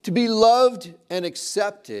To be loved and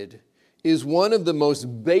accepted is one of the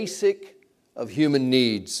most basic of human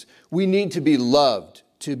needs. We need to be loved,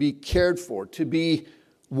 to be cared for, to be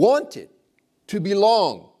wanted, to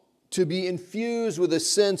belong, to be infused with a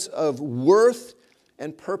sense of worth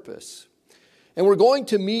and purpose. And we're going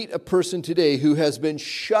to meet a person today who has been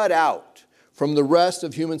shut out from the rest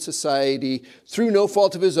of human society through no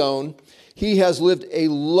fault of his own. He has lived a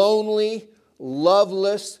lonely,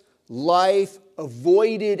 loveless life,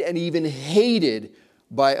 avoided and even hated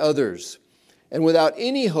by others, and without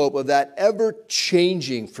any hope of that ever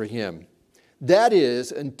changing for him. That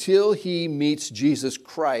is, until he meets Jesus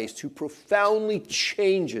Christ, who profoundly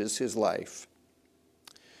changes his life.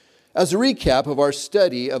 As a recap of our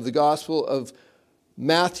study of the Gospel of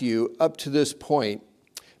Matthew up to this point,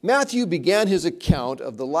 Matthew began his account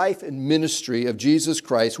of the life and ministry of Jesus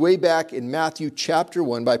Christ way back in Matthew chapter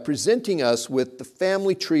 1 by presenting us with the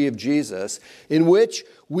family tree of Jesus, in which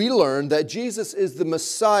we learn that Jesus is the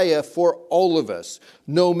Messiah for all of us.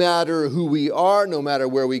 No matter who we are, no matter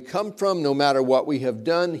where we come from, no matter what we have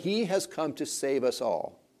done, he has come to save us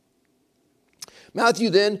all. Matthew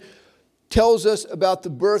then tells us about the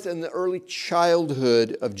birth and the early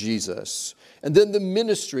childhood of Jesus. And then the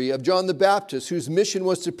ministry of John the Baptist, whose mission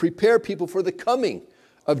was to prepare people for the coming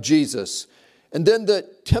of Jesus. And then the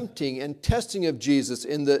tempting and testing of Jesus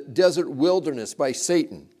in the desert wilderness by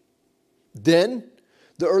Satan. Then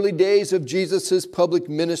the early days of Jesus' public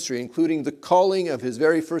ministry, including the calling of his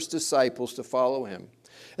very first disciples to follow him.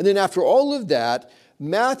 And then after all of that,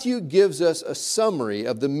 Matthew gives us a summary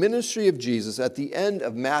of the ministry of Jesus at the end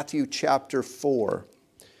of Matthew chapter 4.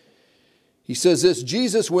 He says this: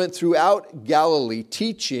 Jesus went throughout Galilee,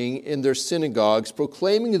 teaching in their synagogues,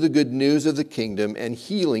 proclaiming the good news of the kingdom, and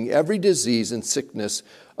healing every disease and sickness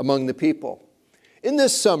among the people. In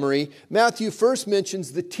this summary, Matthew first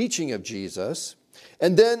mentions the teaching of Jesus,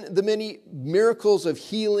 and then the many miracles of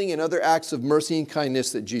healing and other acts of mercy and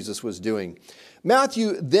kindness that Jesus was doing.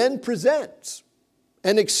 Matthew then presents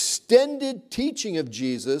an extended teaching of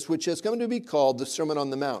Jesus, which has come to be called the Sermon on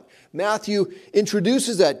the Mount. Matthew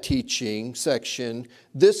introduces that teaching section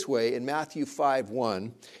this way in Matthew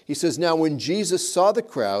 5:1. He says, "Now when Jesus saw the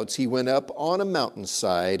crowds, he went up on a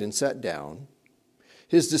mountainside and sat down.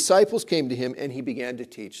 His disciples came to him, and he began to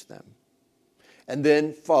teach them." And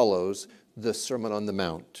then follows the Sermon on the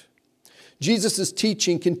Mount. Jesus'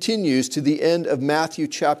 teaching continues to the end of Matthew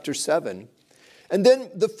chapter 7. And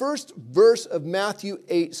then the first verse of Matthew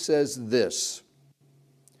 8 says this: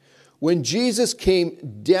 "When Jesus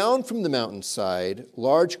came down from the mountainside,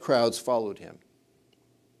 large crowds followed him."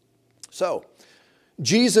 So,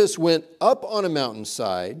 Jesus went up on a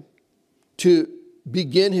mountainside to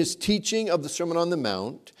begin his teaching of the Sermon on the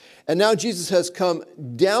Mount. And now Jesus has come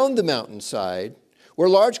down the mountainside where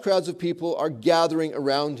large crowds of people are gathering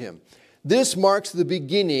around him. This marks the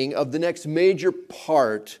beginning of the next major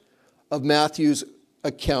part of Matthew's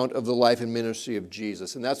account of the life and ministry of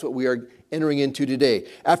Jesus. And that's what we are entering into today.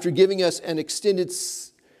 After giving us an extended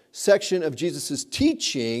section of Jesus'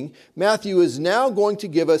 teaching, Matthew is now going to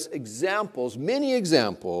give us examples, many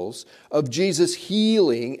examples, of Jesus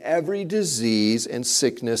healing every disease and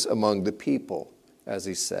sickness among the people, as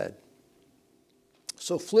he said.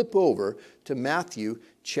 So flip over to Matthew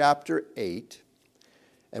chapter 8,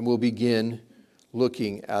 and we'll begin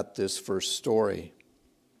looking at this first story.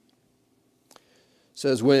 It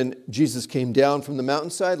says, when Jesus came down from the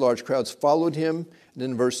mountainside, large crowds followed him. And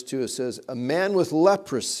in verse 2 it says, "A man with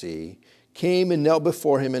leprosy came and knelt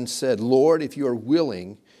before him and said, 'Lord, if you are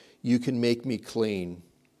willing, you can make me clean.'"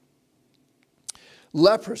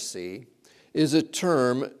 Leprosy is a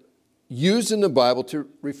term used in the Bible to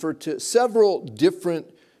refer to several different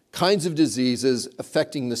kinds of diseases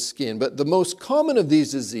affecting the skin. But the most common of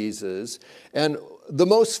these diseases, and the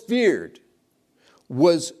most feared,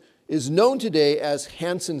 is known today as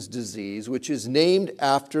Hansen's disease, which is named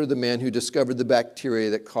after the man who discovered the bacteria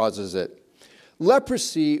that causes it.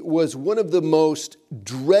 Leprosy was one of the most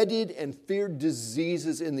dreaded and feared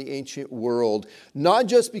diseases in the ancient world, not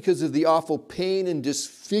just because of the awful pain and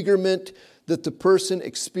disfigurement that the person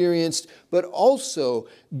experienced, but also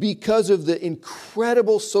because of the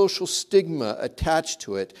incredible social stigma attached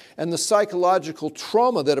to it and the psychological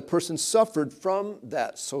trauma that a person suffered from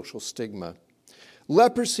that social stigma.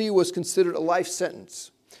 Leprosy was considered a life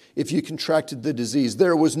sentence if you contracted the disease.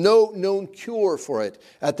 There was no known cure for it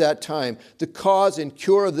at that time. The cause and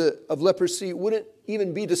cure of leprosy wouldn't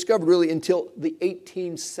even be discovered really until the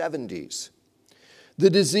 1870s. The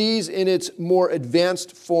disease in its more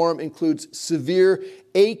advanced form includes severe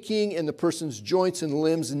aching in the person's joints and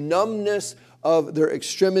limbs, numbness of their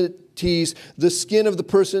extremities tease, the skin of the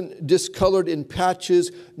person discolored in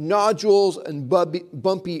patches, nodules and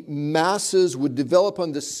bumpy masses would develop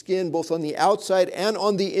on the skin, both on the outside and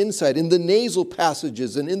on the inside, in the nasal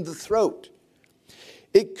passages and in the throat.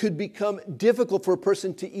 It could become difficult for a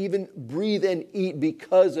person to even breathe and eat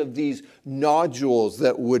because of these nodules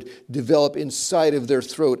that would develop inside of their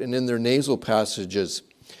throat and in their nasal passages.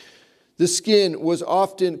 The skin was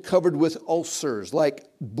often covered with ulcers, like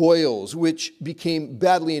boils, which became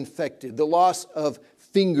badly infected. The loss of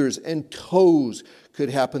fingers and toes could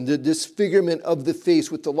happen. The disfigurement of the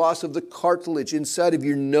face with the loss of the cartilage inside of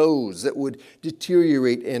your nose that would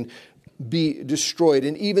deteriorate and be destroyed.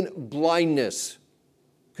 And even blindness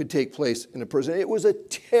could take place in a person. It was a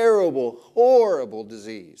terrible, horrible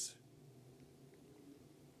disease.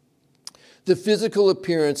 The physical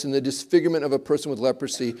appearance and the disfigurement of a person with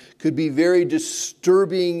leprosy could be very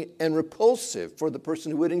disturbing and repulsive for the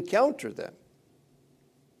person who would encounter them.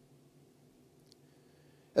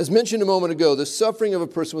 As mentioned a moment ago, the suffering of a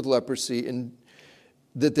person with leprosy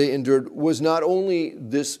that they endured was not only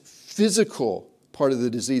this physical part of the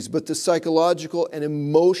disease, but the psychological and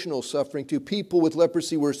emotional suffering too. People with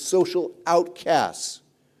leprosy were social outcasts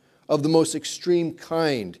of the most extreme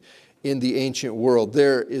kind in the ancient world.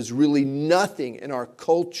 There is really nothing in our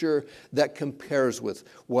culture that compares with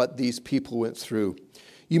what these people went through.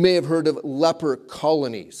 You may have heard of leper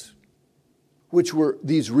colonies, which were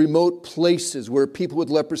these remote places where people with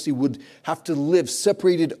leprosy would have to live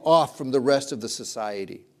separated off from the rest of the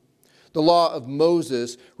society. The law of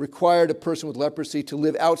Moses required a person with leprosy to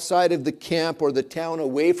live outside of the camp or the town,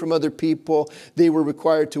 away from other people. They were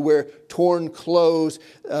required to wear torn clothes,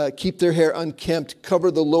 keep their hair unkempt,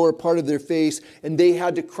 cover the lower part of their face, and they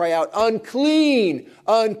had to cry out, "Unclean,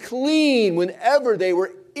 unclean," whenever they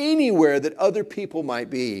were anywhere that other people might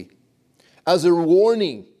be, as a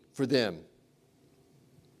warning for them.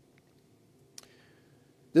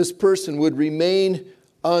 This person would remain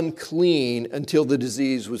unclean until the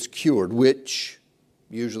disease was cured, which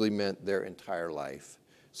usually meant their entire life,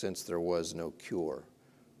 since there was no cure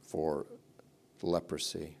for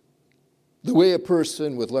leprosy. The way a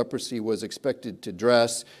person with leprosy was expected to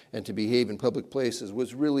dress and to behave in public places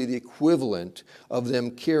was really the equivalent of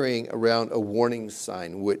them carrying around a warning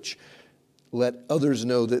sign which let others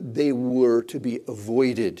know that they were to be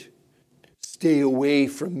avoided. Stay away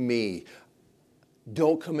from me.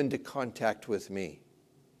 Don't come into contact with me.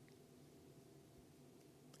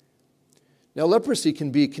 Now, leprosy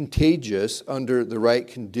can be contagious under the right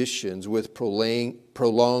conditions with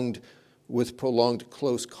prolonged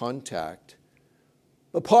close contact.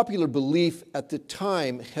 A popular belief at the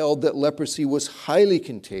time held that leprosy was highly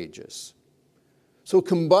contagious. So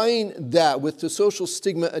combine that with the social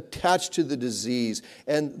stigma attached to the disease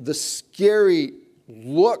and the scary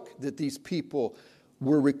look that these people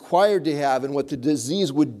were required to have and what the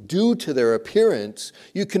disease would do to their appearance,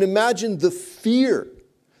 you can imagine the fear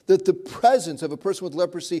that the presence of a person with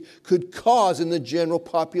leprosy could cause in the general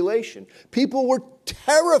population. People were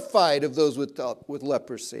terrified of those with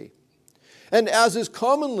leprosy. And as is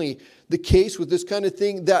commonly the case with this kind of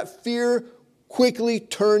thing, that fear quickly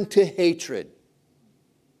turned to hatred.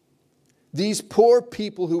 These poor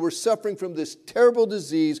people who were suffering from this terrible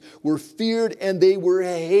disease were feared and they were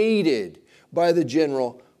hated by the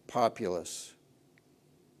general populace.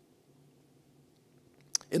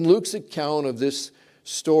 In Luke's account of this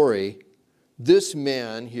story, this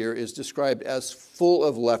man here is described as full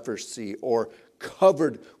of leprosy or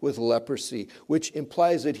covered with leprosy, which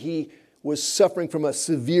implies that he was suffering from a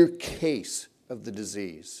severe case of the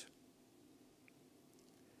disease.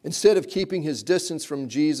 Instead of keeping his distance from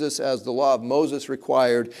Jesus as the law of Moses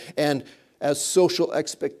required and as social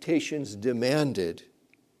expectations demanded,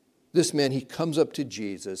 this man, he comes up to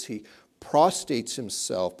Jesus, he prostrates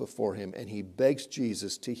himself before him, and he begs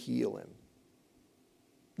Jesus to heal him.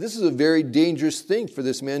 This is a very dangerous thing for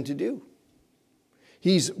this man to do.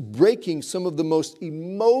 He's breaking some of the most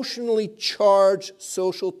emotionally charged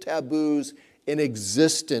social taboos in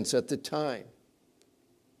existence at the time.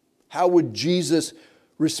 How would Jesus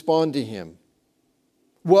respond to him?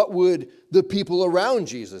 What would the people around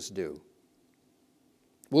Jesus do?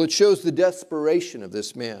 Well, it shows the desperation of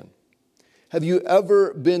this man. Have you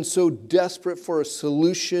ever been so desperate for a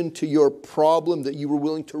solution to your problem that you were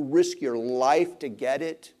willing to risk your life to get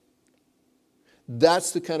it?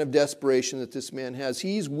 That's the kind of desperation that this man has.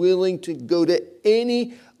 He's willing to go to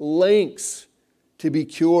any lengths to be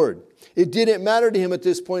cured. It didn't matter to him at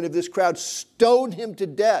this point if this crowd stoned him to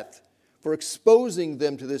death for exposing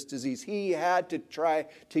them to this disease. He had to try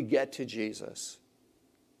to get to Jesus.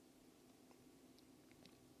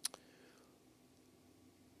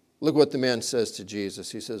 Look what the man says to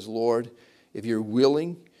Jesus. He says, Lord, if you're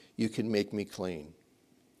willing, you can make me clean.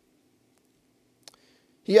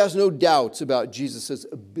 He has no doubts about Jesus'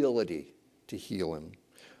 ability to heal him,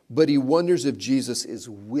 but he wonders if Jesus is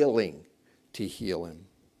willing to heal him.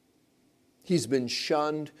 He's been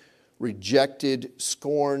shunned, rejected,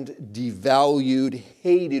 scorned, devalued,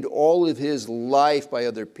 hated all of his life by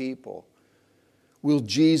other people. Will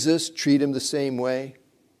Jesus treat him the same way?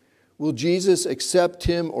 Will Jesus accept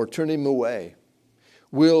him or turn him away?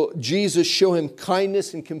 Will Jesus show him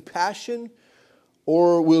kindness and compassion?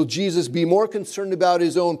 Or will Jesus be more concerned about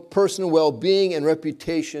his own personal well-being and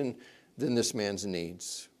reputation than this man's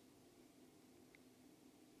needs?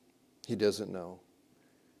 He doesn't know.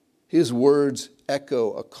 His words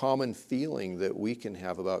echo a common feeling that we can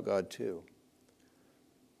have about God too.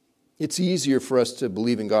 It's easier for us to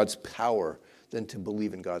believe in God's power than to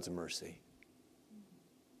believe in God's mercy.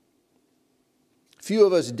 Few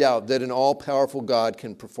of us doubt that an all-powerful God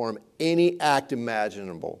can perform any act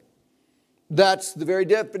imaginable. That's the very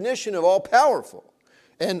definition of all-powerful.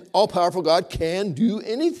 And all-powerful God can do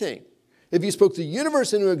anything. If he spoke the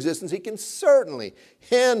universe into existence, he can certainly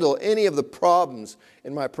handle any of the problems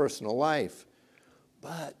in my personal life.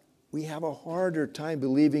 But we have a harder time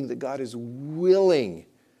believing that God is willing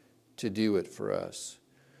to do it for us.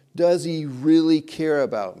 Does he really care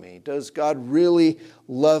about me? Does God really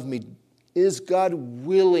love me? Is God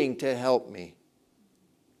willing to help me?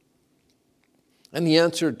 And the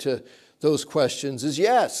answer to those questions is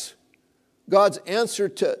yes. God's answer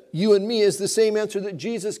to you and me is the same answer that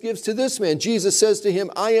Jesus gives to this man. Jesus says to him,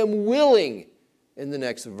 I am willing, in the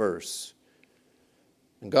next verse.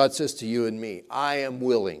 And God says to you and me, I am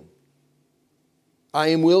willing. I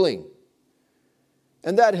am willing.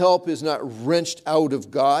 And that help is not wrenched out of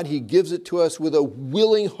God. He gives it to us with a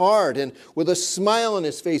willing heart and with a smile on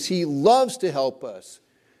his face. He loves to help us.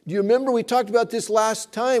 Do you remember we talked about this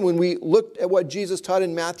last time when we looked at what Jesus taught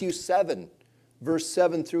in Matthew 7, verse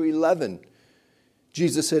 7 through 11?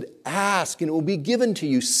 Jesus said, ask and it will be given to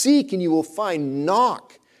you. Seek and you will find.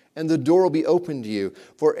 Knock and the door will be opened to you.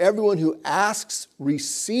 For everyone who asks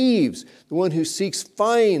receives. The one who seeks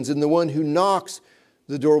finds. And the one who knocks,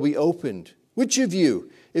 the door will be opened. Which of you,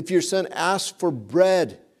 if your son asks for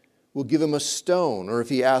bread, will give him a stone? Or if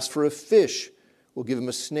he asks for a fish, will give him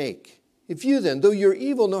a snake? If you then, though you're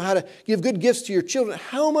evil, know how to give good gifts to your children,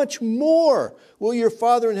 how much more will your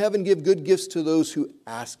Father in heaven give good gifts to those who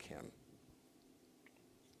ask him?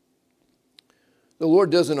 The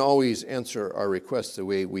Lord doesn't always answer our requests the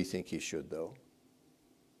way we think he should, though.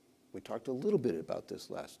 We talked a little bit about this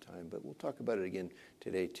last time, but we'll talk about it again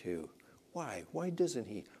today, too. Why? Why doesn't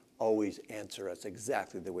he always answer us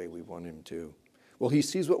exactly the way we want him to? Well, he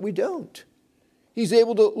sees what we don't. He's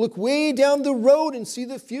able to look way down the road and see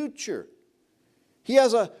the future. He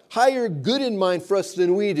has a higher good in mind for us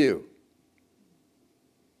than we do.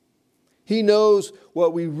 He knows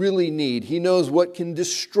what we really need. He knows what can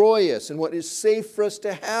destroy us and what is safe for us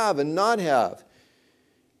to have and not have.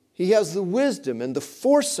 He has the wisdom and the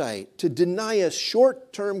foresight to deny us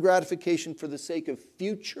short-term gratification for the sake of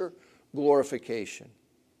future glorification.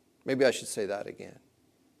 Maybe I should say that again.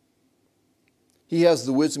 He has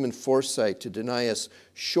the wisdom and foresight to deny us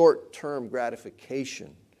short-term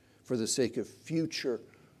gratification for the sake of future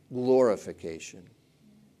glorification.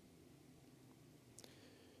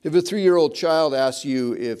 If a 3-year-old child asks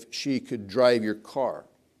you if she could drive your car,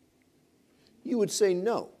 you would say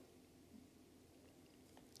no.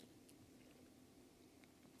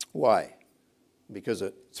 Why? Because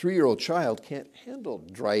a 3-year-old child can't handle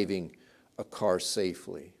driving a car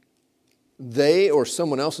safely. They or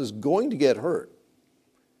someone else is going to get hurt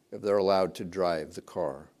if they're allowed to drive the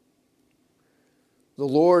car. The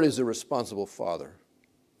Lord is a responsible Father.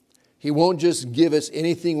 He won't just give us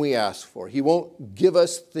anything we ask for. He won't give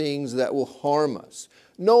us things that will harm us,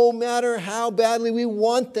 no matter how badly we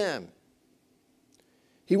want them.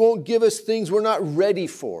 He won't give us things we're not ready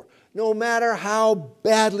for, no matter how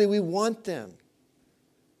badly we want them.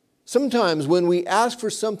 Sometimes when we ask for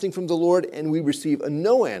something from the Lord and we receive a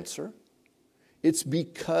no answer, it's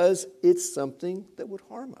because it's something that would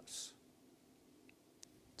harm us.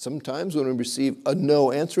 Sometimes when we receive a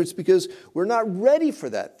no answer, it's because we're not ready for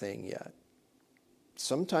that thing yet.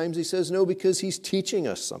 Sometimes he says no because he's teaching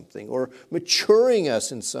us something or maturing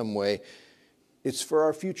us in some way. It's for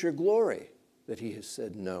our future glory that he has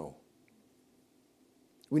said no.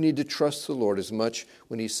 We need to trust the Lord as much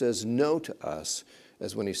when he says no to us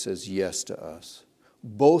as when he says yes to us.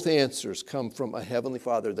 Both answers come from a Heavenly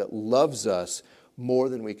Father that loves us more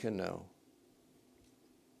than we can know.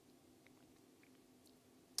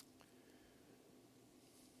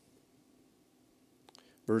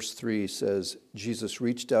 Verse 3 says, Jesus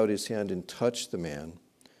reached out his hand and touched the man.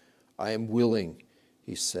 I am willing,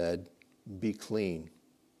 he said, be clean.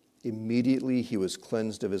 Immediately he was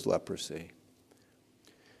cleansed of his leprosy.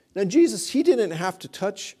 Now Jesus, he didn't have to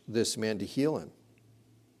touch this man to heal him.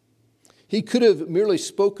 He could have merely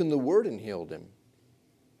spoken the word and healed him.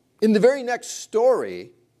 In the very next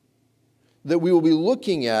story that we will be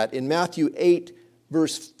looking at in Matthew 8,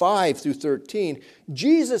 verse 5 through 13,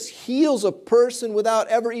 Jesus heals a person without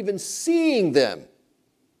ever even seeing them.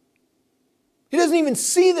 He doesn't even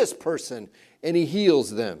see this person, and he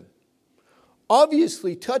heals them.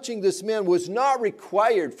 Obviously, touching this man was not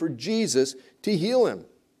required for Jesus to heal him.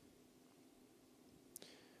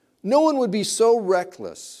 No one would be so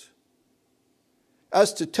reckless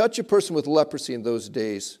as to touch a person with leprosy in those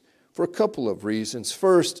days for a couple of reasons.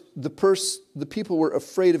 First, the people were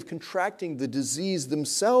afraid of contracting the disease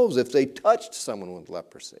themselves if they touched someone with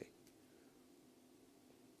leprosy.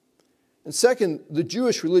 And second, the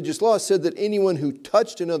Jewish religious law said that anyone who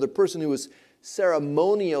touched another person who was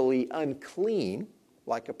ceremonially unclean,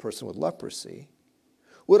 like a person with leprosy,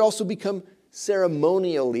 would also become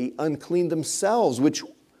ceremonially unclean themselves, which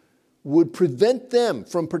would prevent them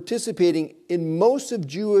from participating in most of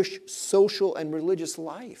Jewish social and religious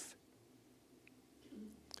life.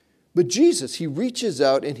 But Jesus, he reaches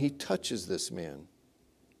out and he touches this man.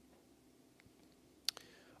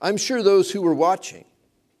 I'm sure those who were watching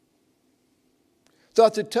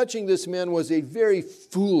thought that touching this man was a very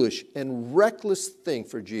foolish and reckless thing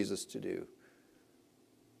for Jesus to do.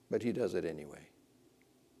 But he does it anyway.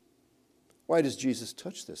 Why does Jesus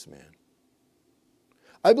touch this man?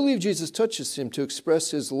 I believe Jesus touches him to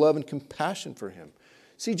express his love and compassion for him.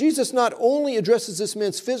 See, Jesus not only addresses this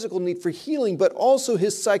man's physical need for healing, but also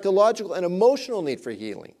his psychological and emotional need for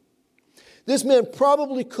healing. This man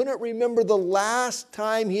probably couldn't remember the last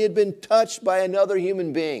time he had been touched by another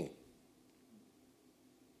human being.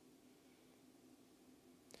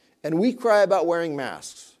 And we cry about wearing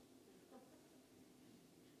masks.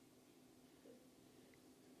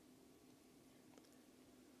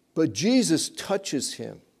 But Jesus touches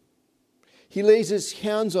him. He lays his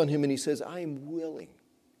hands on him and he says, I am willing.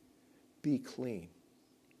 Be clean.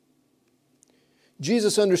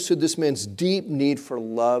 Jesus understood this man's deep need for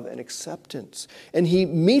love and acceptance. And he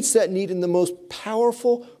meets that need in the most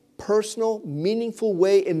powerful, personal, meaningful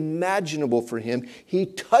way imaginable for him. He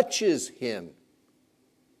touches him.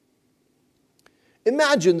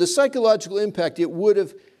 Imagine the psychological impact it would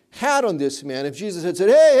have had on this man if Jesus had said,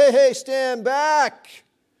 hey, stand back.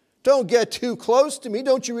 Don't get too close to me.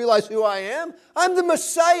 Don't you realize who I am? I'm the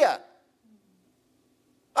Messiah.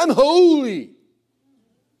 I'm holy.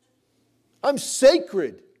 I'm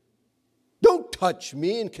sacred. Don't touch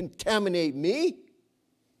me and contaminate me.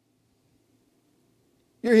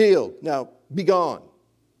 You're healed. Now, be gone.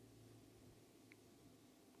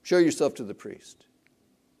 Show yourself to the priest.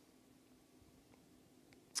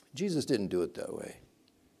 Jesus didn't do it that way.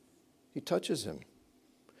 He touches him.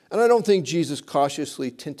 And I don't think Jesus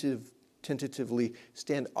cautiously, tentatively,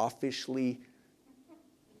 standoffishly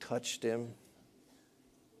touched him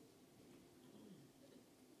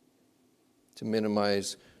to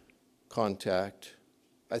minimize contact.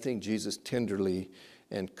 I think Jesus tenderly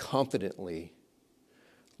and confidently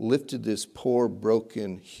lifted this poor,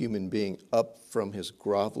 broken human being up from his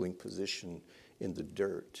groveling position in the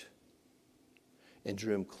dirt and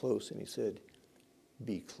drew him close and he said,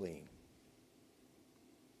 be clean.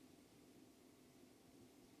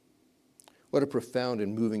 What a profound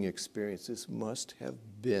and moving experience this must have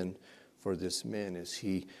been for this man as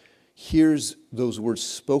he hears those words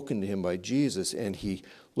spoken to him by Jesus and he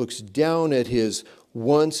looks down at his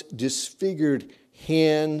once disfigured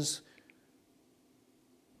hands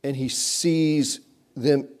and he sees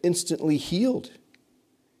them instantly healed.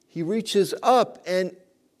 He reaches up and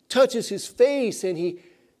touches his face and he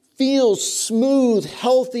feels smooth,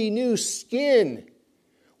 healthy new skin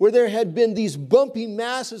where there had been these bumpy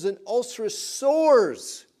masses and ulcerous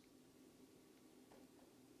sores.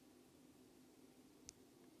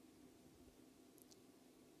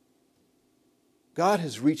 God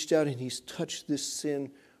has reached out and he's touched this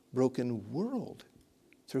sin-broken world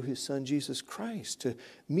through his son Jesus Christ to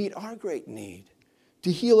meet our great need,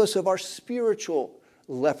 to heal us of our spiritual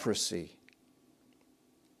leprosy,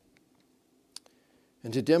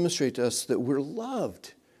 and to demonstrate to us that we're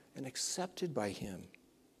loved and accepted by him.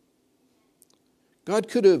 God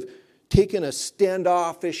could have taken a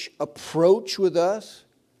standoffish approach with us,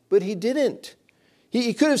 but he didn't.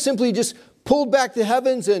 He could have simply just pulled back the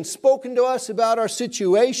heavens and spoken to us about our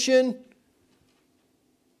situation.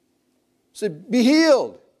 Said, be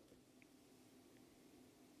healed.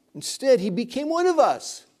 Instead, he became one of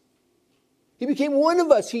us. He became one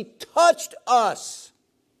of us. He touched us.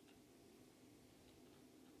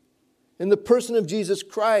 In the person of Jesus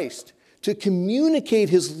Christ, to communicate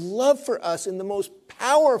his love for us in the most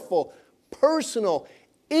powerful, personal,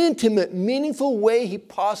 intimate, meaningful way he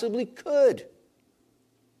possibly could.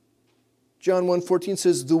 John 1:14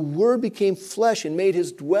 says, the Word became flesh and made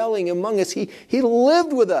his dwelling among us. He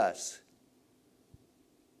lived with us.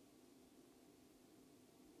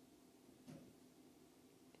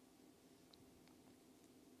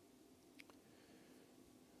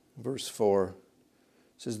 Verse 4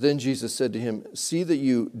 says, then Jesus said to him, see that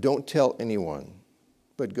you don't tell anyone,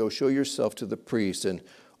 but go show yourself to the priest and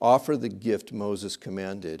offer the gift Moses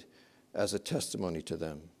commanded as a testimony to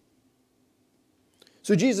them.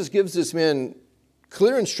 So Jesus gives this man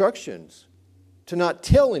clear instructions to not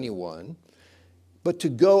tell anyone, but to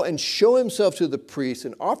go and show himself to the priest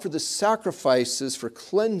and offer the sacrifices for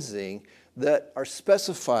cleansing that are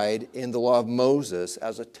specified in the law of Moses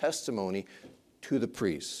as a testimony to the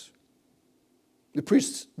priests.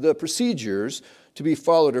 The procedures to be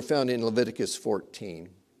followed are found in Leviticus 14.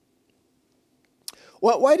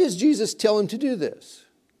 Why does Jesus tell him to do this?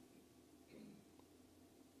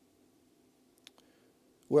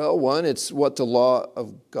 Well, one, it's what the law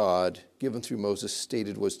of God given through Moses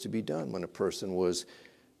stated was to be done when a person was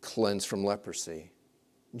cleansed from leprosy.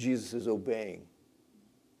 Jesus is obeying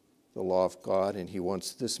the law of God, and he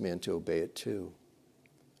wants this man to obey it too.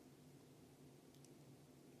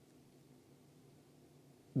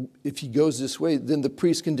 If he goes this way, then the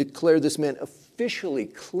priest can declare this man officially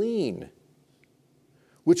clean,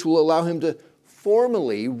 which will allow him to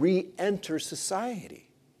formally re-enter society.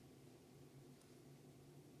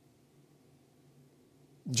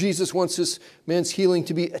 Jesus wants this man's healing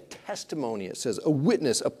to be a testimony, it says, a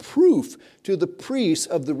witness, a proof to the priests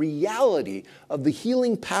of the reality of the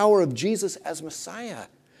healing power of Jesus as Messiah.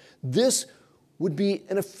 This would be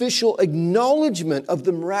an official acknowledgement of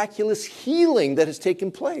the miraculous healing that has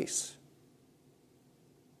taken place.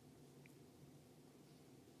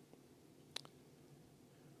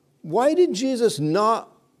 Why did Jesus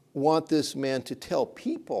not want this man to tell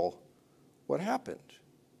people what happened?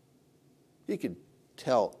 He could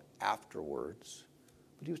tell afterwards,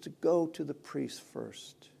 but he was to go to the priest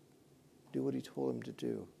first, do what he told him to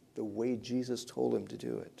do, the way Jesus told him to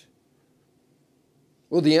do it.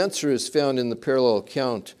 Well, the answer is found in the parallel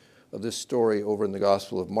account of this story over in the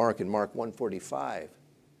Gospel of Mark. In Mark 1:45,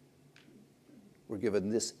 we're given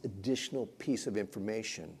this additional piece of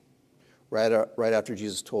information. Right after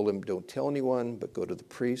Jesus told him, don't tell anyone, but go to the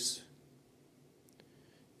priests.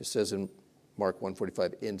 It says in Mark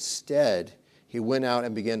 1:45, instead, he went out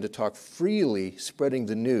and began to talk freely, spreading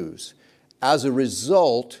the news. As a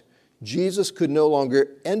result, Jesus could no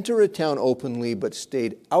longer enter a town openly, but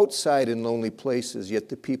stayed outside in lonely places, yet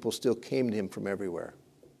the people still came to him from everywhere.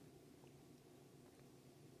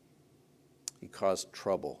 He caused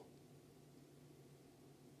trouble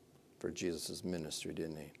for Jesus' ministry,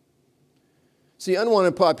 didn't he? See,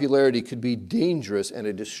 unwanted popularity could be dangerous and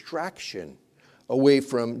a distraction away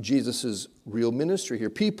from Jesus' real ministry here.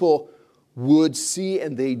 People would see,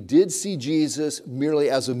 and they did see Jesus merely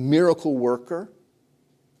as a miracle worker,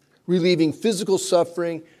 relieving physical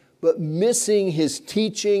suffering, but missing his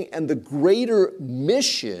teaching and the greater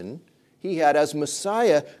mission he had as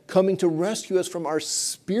Messiah, coming to rescue us from our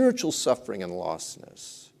spiritual suffering and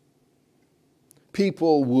lostness.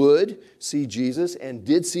 People would see Jesus and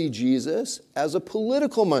did see Jesus as a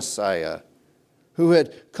political Messiah who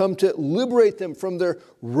had come to liberate them from their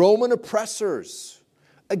Roman oppressors.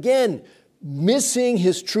 Again, missing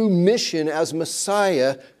his true mission as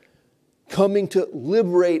Messiah, coming to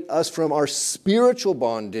liberate us from our spiritual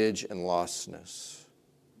bondage and lostness.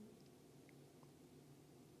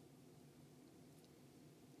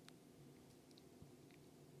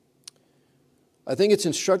 I think it's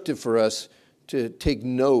instructive for us to take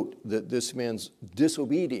note that this man's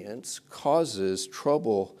disobedience causes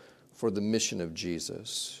trouble for the mission of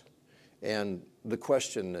Jesus. And the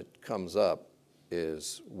question that comes up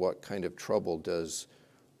is, what kind of trouble does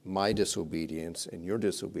my disobedience and your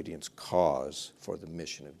disobedience cause for the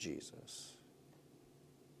mission of Jesus?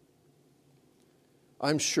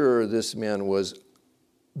 I'm sure this man was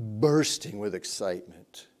bursting with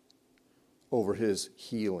excitement over his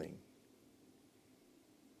healing.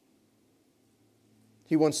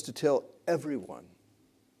 He wants to tell everyone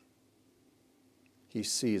he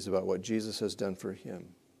sees about what Jesus has done for him.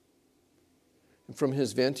 And from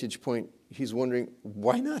his vantage point, he's wondering,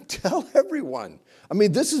 why not tell everyone? I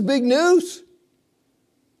mean, this is big news.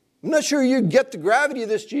 I'm not sure you get the gravity of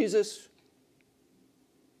this, Jesus.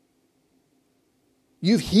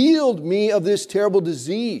 You've healed me of this terrible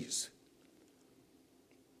disease.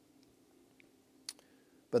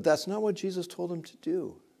 But that's not what Jesus told him to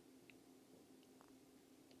do.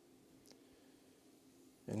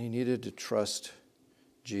 And he needed to trust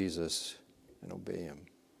Jesus and obey him.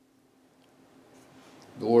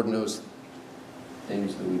 The Lord knows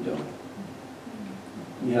things that we don't.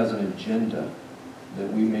 He has an agenda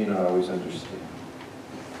that we may not always understand.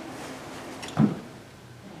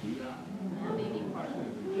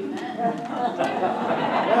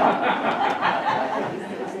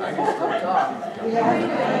 I can still talk.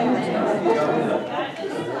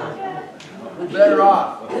 We're better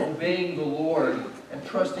off obeying the Lord and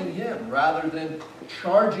trusting him rather than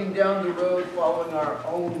charging down the road following our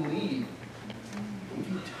own lead. If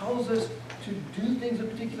he tells us to do things a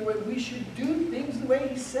particular way, we should do things the way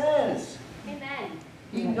he says. Amen.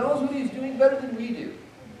 He knows what he's doing better than we do.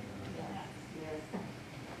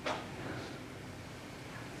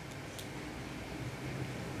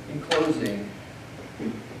 In closing,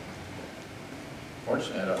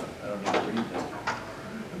 fortunately, I don't need to read this.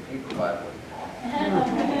 The paper Bible.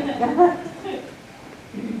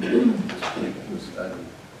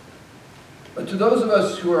 But to those of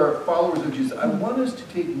us who are followers of Jesus, I want us to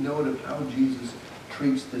take note of how Jesus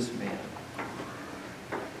treats this man.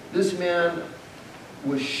 This man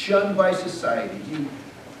was shunned by society.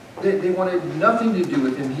 They wanted nothing to do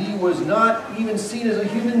with him. He was not even seen as a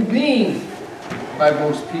human being by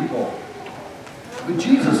most people. But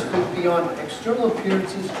Jesus looked beyond external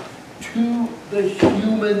appearances to the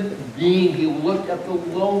human being. He looked at the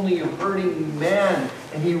lonely, hurting man,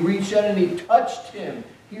 and he reached out and he touched him.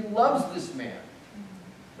 He loves this man,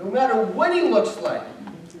 no matter what he looks like.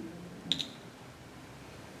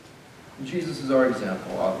 Jesus is our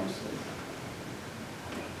example, obviously.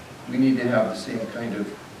 We need to have the same kind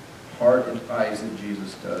of heart and eyes that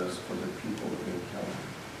Jesus does for the people that we encounter.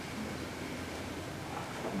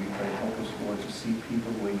 We pray, help us, Lord, to see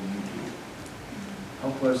people the way you do.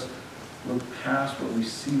 Help us look past what we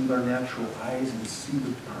see with our natural eyes and see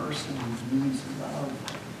the person who needs love.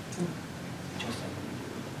 Just like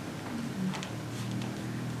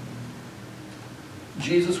we do.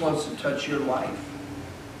 Jesus wants to touch your life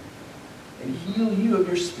and heal you of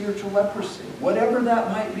your spiritual leprosy, whatever that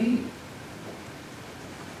might be.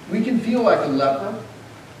 We can feel like a leper.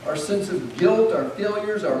 Our sense of guilt, our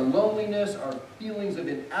failures, our loneliness, our feelings of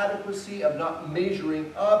inadequacy, of not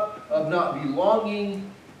measuring up, of not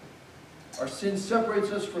belonging. Our sin separates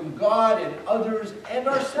us from God and others and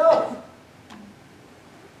ourselves.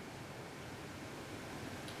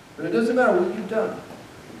 But it doesn't matter what you've done.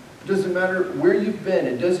 It doesn't matter where you've been.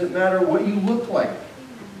 It doesn't matter what you look like.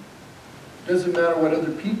 It doesn't matter what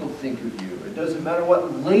other people think of you. It doesn't matter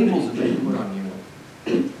what labels have been put on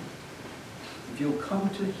you. If you'll come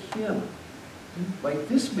to him, like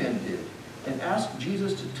this man did, and ask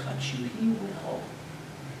Jesus to touch you, he will.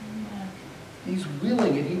 He's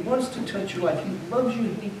willing and he wants to touch your life. He loves you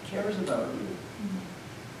and he cares about you.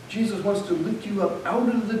 Jesus wants to lift you up out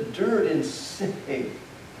of the dirt and say,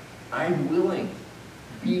 I'm willing.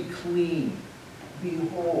 Be clean. Be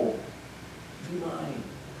whole. Be mine.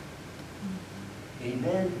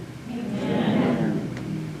 Amen. Amen.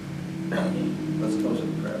 Let's close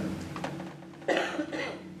in prayer.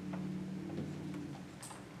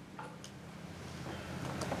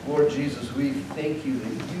 Lord Jesus, we thank you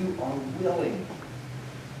that you are willing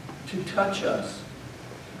to touch us,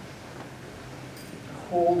 to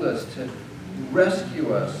hold us, to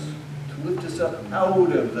rescue us, to lift us up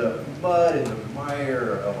out of the mud and the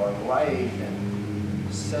mire of our life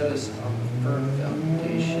and set us on the firm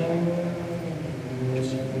foundation.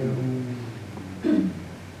 It's you.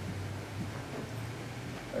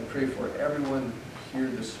 I pray for everyone here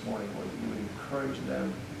this morning, Lord, that you would encourage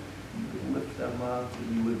them, you would lift them up, that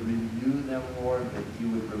you would renew them, Lord, that you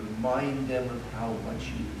would remind them of how much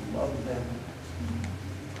you love them.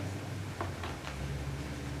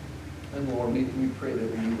 And Lord, we pray that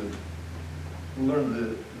we would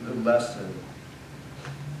learn the lesson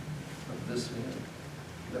of this man,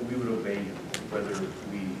 that we would obey you, whether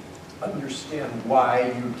we understand why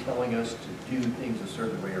you're telling us to do things a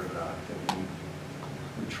certain way or not, that we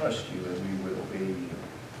would trust you and we would obey you.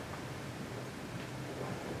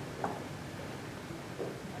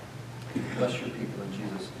 Bless your people in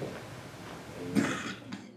Jesus' name.